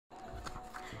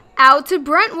Out to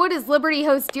Brentwood as Liberty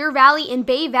hosts Deer Valley in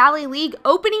Bay Valley League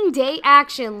opening day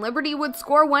action. Liberty would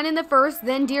score one in the first,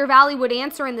 then Deer Valley would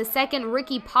answer in the second.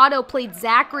 Ricky PATO played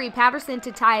ZACARY Patterson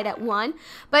to tie it at 1,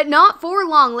 but not for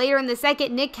long. Later in the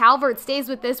second, Nick CALVERT stays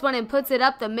with this one and puts it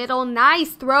up the middle.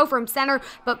 Nice throw from center,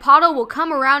 but PATO will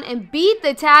come around and beat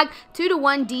the tag.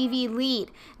 2-1 DV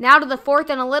lead. Now to the fourth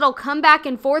and a little comeback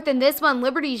and fourth in this one.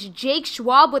 Liberty's Jake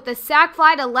SCHWAAB with a sac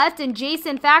fly to left, and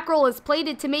Jason FACKRELL is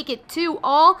plated to make it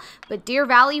 2-all. But Deer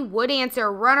Valley would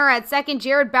answer. Runner at second,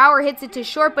 Jared BAUR hits it to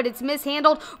short, but it's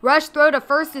mishandled. Rush throw to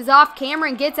first is off.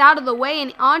 Cameron gets out of the way,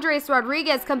 and Andres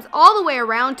Rodriguez comes all the way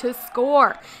around to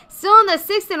score. Still in the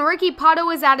sixth, and Ricky PATO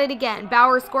is at it again.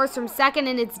 BAUR scores from second,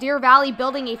 and it's Deer Valley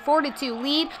building a 4-2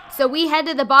 lead. So we head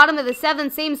to the bottom of the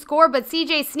seventh, same score, but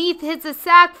CJ Sneath hits a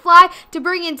sac fly to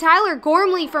bring in Tyler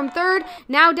Gormley from third.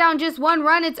 Now down just one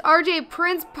run, it's RJ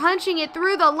Prince punching it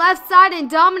through the left side, and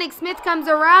Dominic Smith comes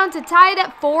around to tie it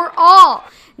at 4-all.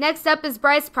 Next up is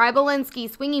Bryce Pribolinski,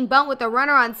 swinging bunt with a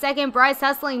runner on second. Bryce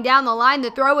hustling down the line.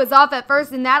 The throw is off at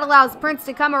first, and that allows Prince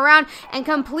to come around and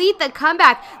complete the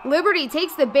comeback. Liberty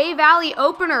takes the Bay Valley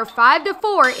opener.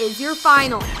 5-4 is your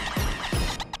final.